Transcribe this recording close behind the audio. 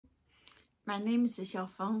My name is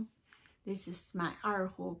Xiaofeng. This is my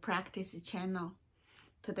Erhu practice channel.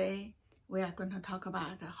 Today we are going to talk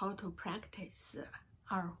about how to practice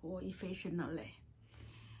Erhu efficiently.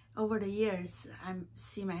 Over the years, I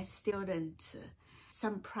see my students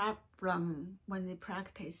some problem when they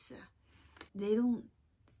practice. They don't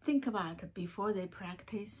think about it before they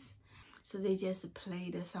practice, so they just play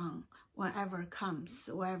the song whenever comes,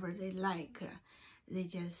 wherever they like. They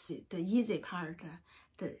just, the easy part,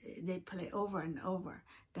 they play over and over.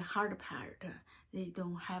 The hard part, they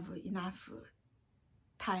don't have enough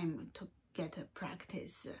time to get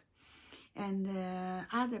practice. And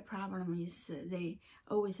other problem is they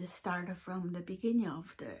always start from the beginning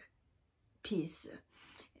of the piece,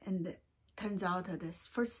 and turns out this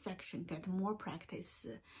first section get more practice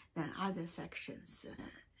than other sections.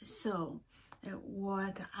 So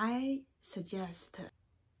what I suggest,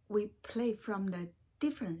 we play from the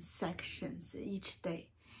different sections each day.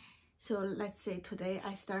 So let's say today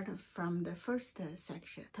I start from the first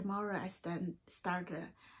section. Tomorrow I start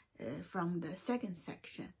from the second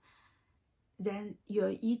section. Then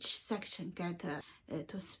each section get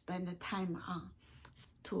to spend time on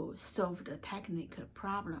to solve the technical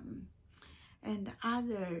problem. And the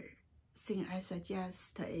other thing I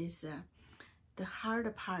suggest is the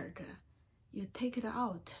hard part, you take it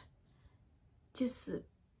out. Just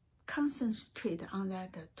concentrate on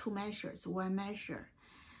that two measures, one measure,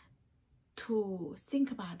 to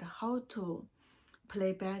think about how to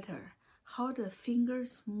play better, how the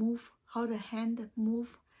fingers move, how the hand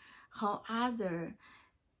move, how other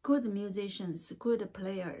good musicians, good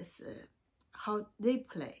players, how they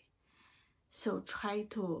play. So try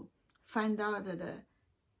to find out the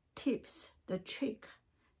tips, the trick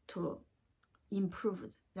to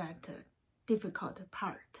improve that difficult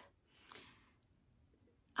part.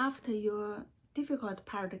 After your difficult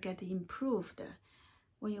part get improved,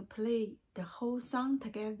 when you play the whole song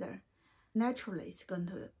together, naturally it's going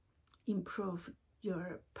to improve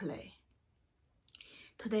your play.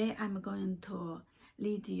 Today I'm going to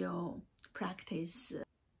lead you practice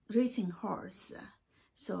racing horse.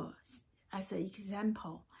 So as an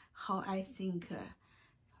example, how I think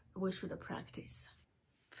we should practice.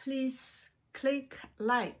 Please click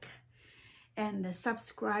like and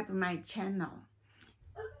subscribe my channel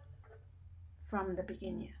from the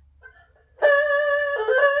beginning.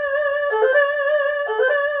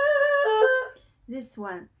 This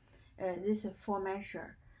one, this 4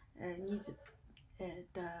 measure needs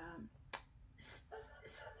the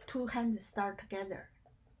two hands start together.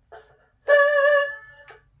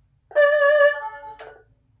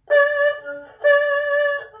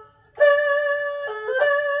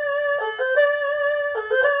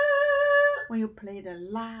 When you play the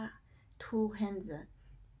la, two hands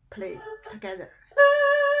play together.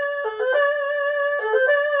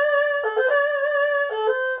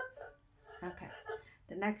 Okay,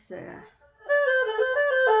 the next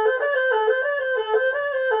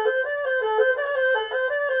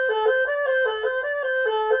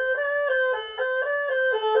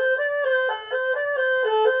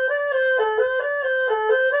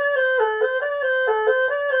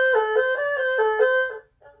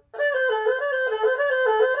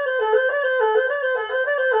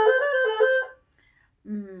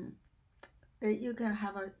you can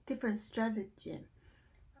have a different strategy.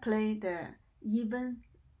 Play the even,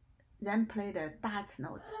 then play the dot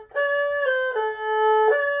notes.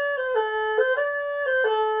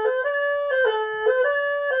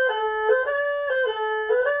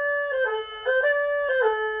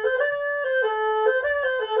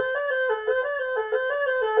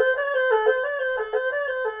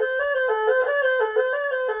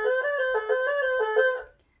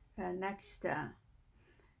 Next,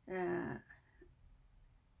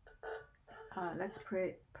 let's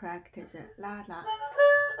practice la la.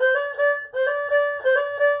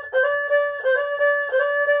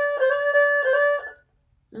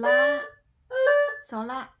 La, sol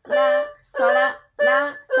la, la, sol la,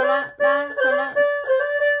 la, sol la, la, sol la.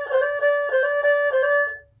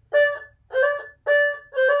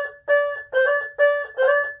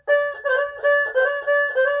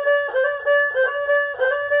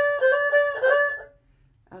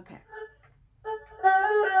 Okay.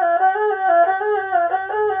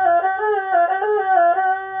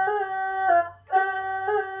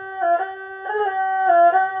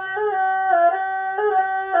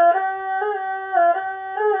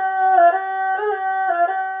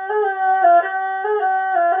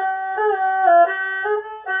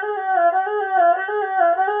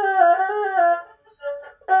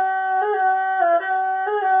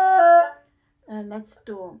 Let's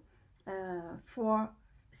do 4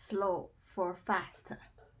 slow, 4 fast.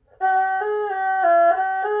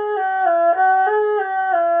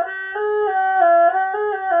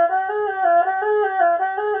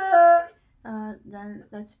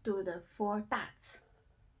 let's do the 4 dots.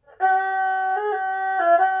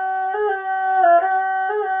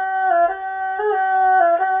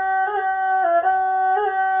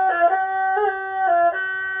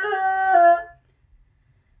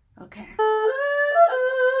 Okay.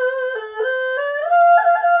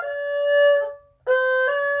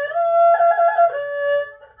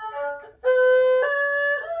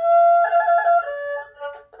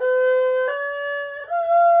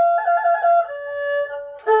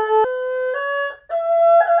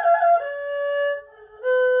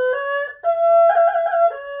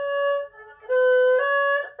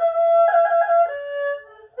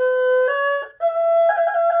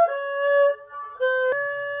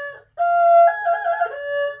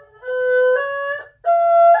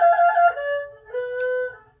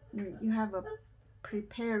 You have a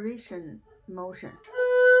preparation motion.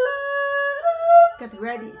 Get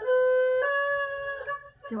ready.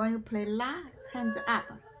 So when you play La, hands up.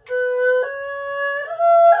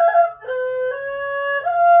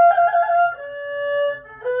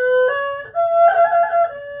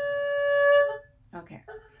 Okay.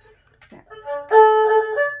 Yeah.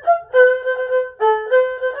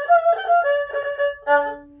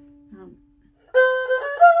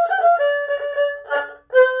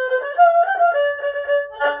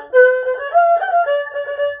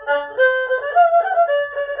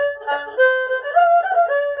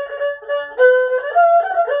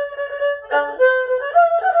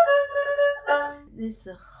 This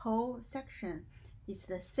whole section is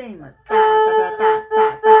the same. Da, da, da, da,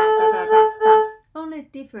 da, da, da, da, da, da. Only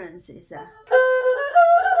difference is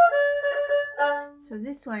so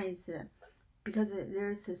this one is because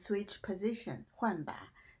there's a switch position, 换把,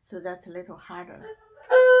 so that's a little harder.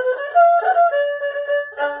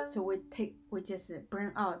 So we just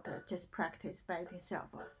bring out, just practice by itself.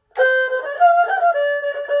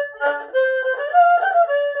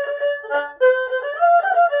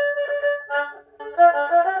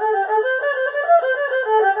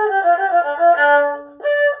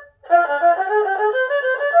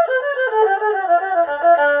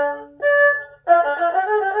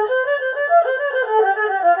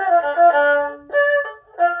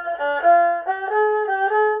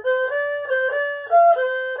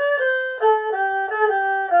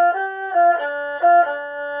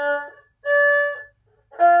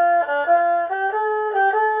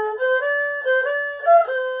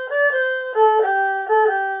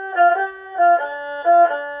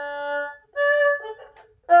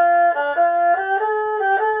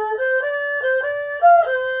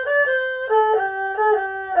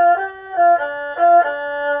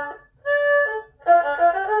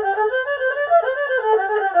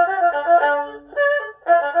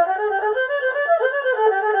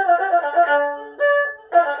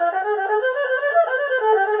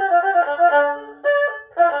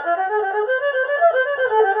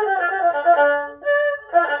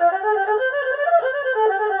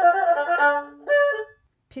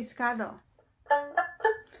 Piscado.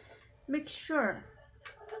 Make sure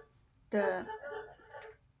the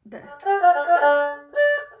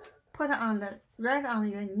put on the right on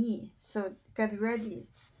your knee, so get ready.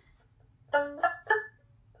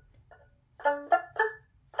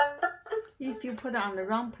 If you put it on the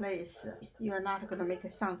wrong place, you are not going to make a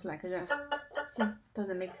sound like that. See,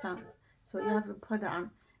 doesn't make sound. So you have to put it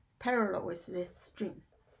on parallel with this string.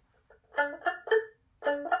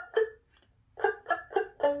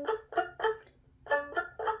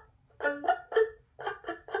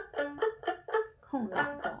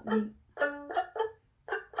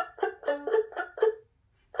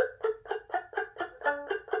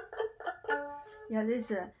 Yeah,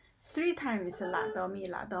 this 3 times la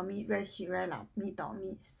do mi re si re la mi do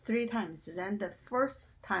mi 3 times. Then the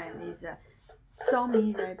first time is so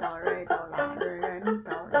mi re do la re mi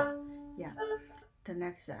do la. Yeah, the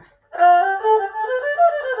next.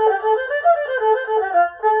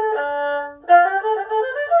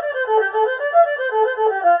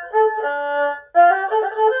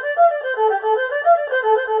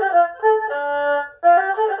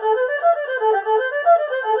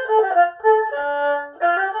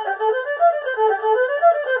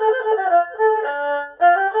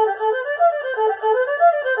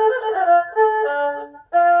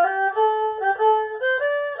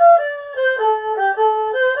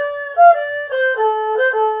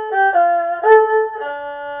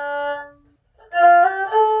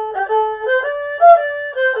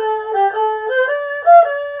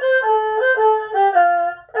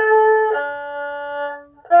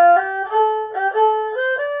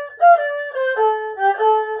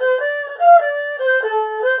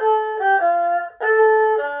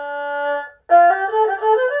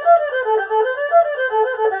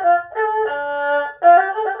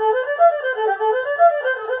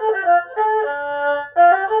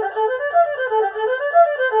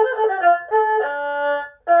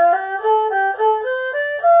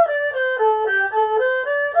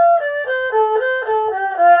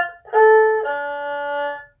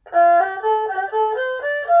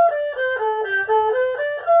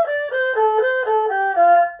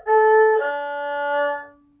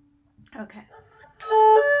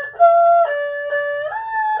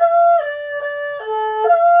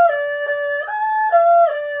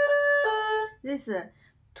 this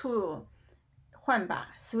two 换把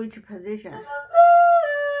switch position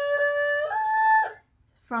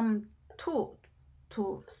from 2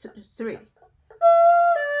 to 3.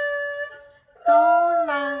 Do,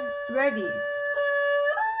 la, ready.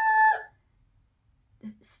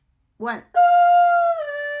 1,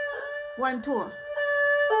 1, 2.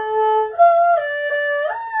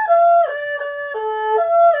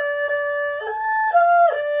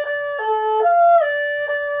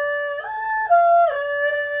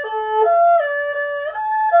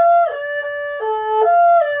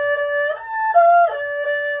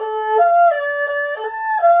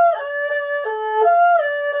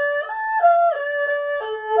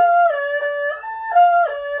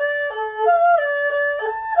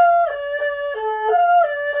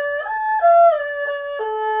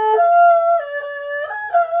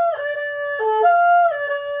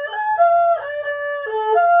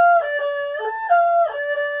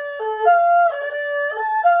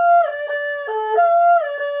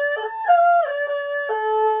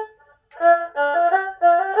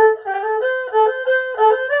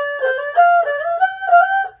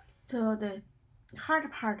 So the hard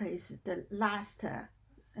part is the last.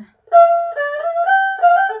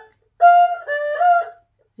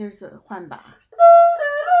 There's a 换把.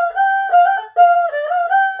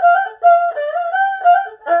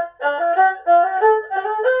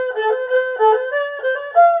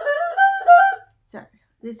 So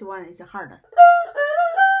this one is hard.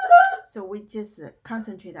 So we just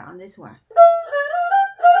concentrate on this one.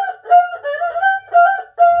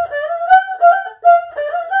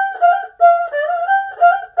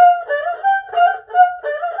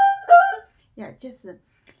 Yeah, just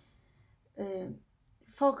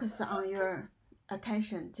focus on your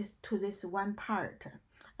attention just to this one part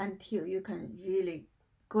until you can really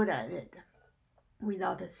good at it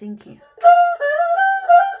without thinking.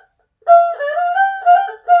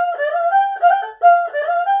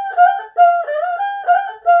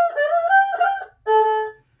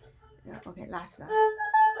 Yeah, okay, last time.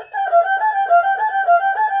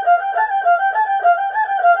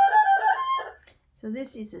 So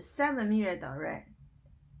this is a 7 mirror do re,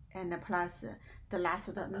 and plus the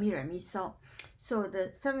last mirror mi so. So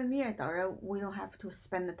the 7 mirror do re, we don't have to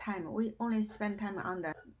spend the time. We only spend time on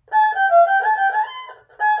the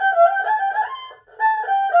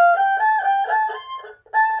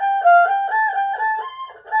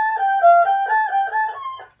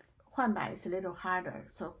换把 is a little harder,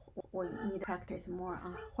 so we need to practice more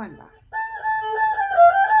on 换把.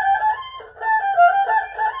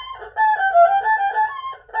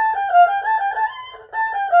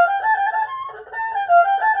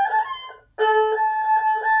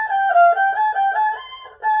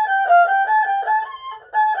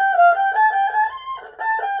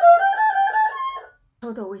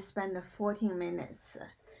 Total we spend 14 minutes.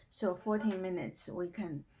 So 14 minutes we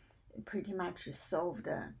can pretty much solve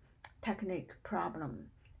the technique problem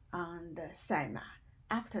on the Saima.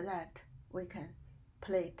 After that we can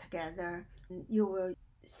play together. You will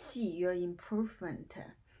see your improvement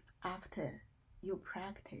after you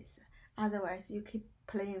practice. Otherwise you keep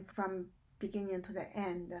playing from beginning to the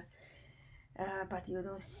end, but you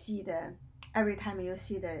don't see the, every time you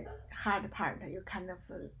see the hard part you kind of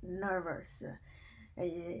nervous.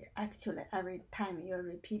 Actually every time you're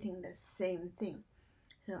repeating the same thing.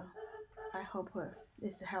 So I hope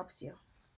this helps you.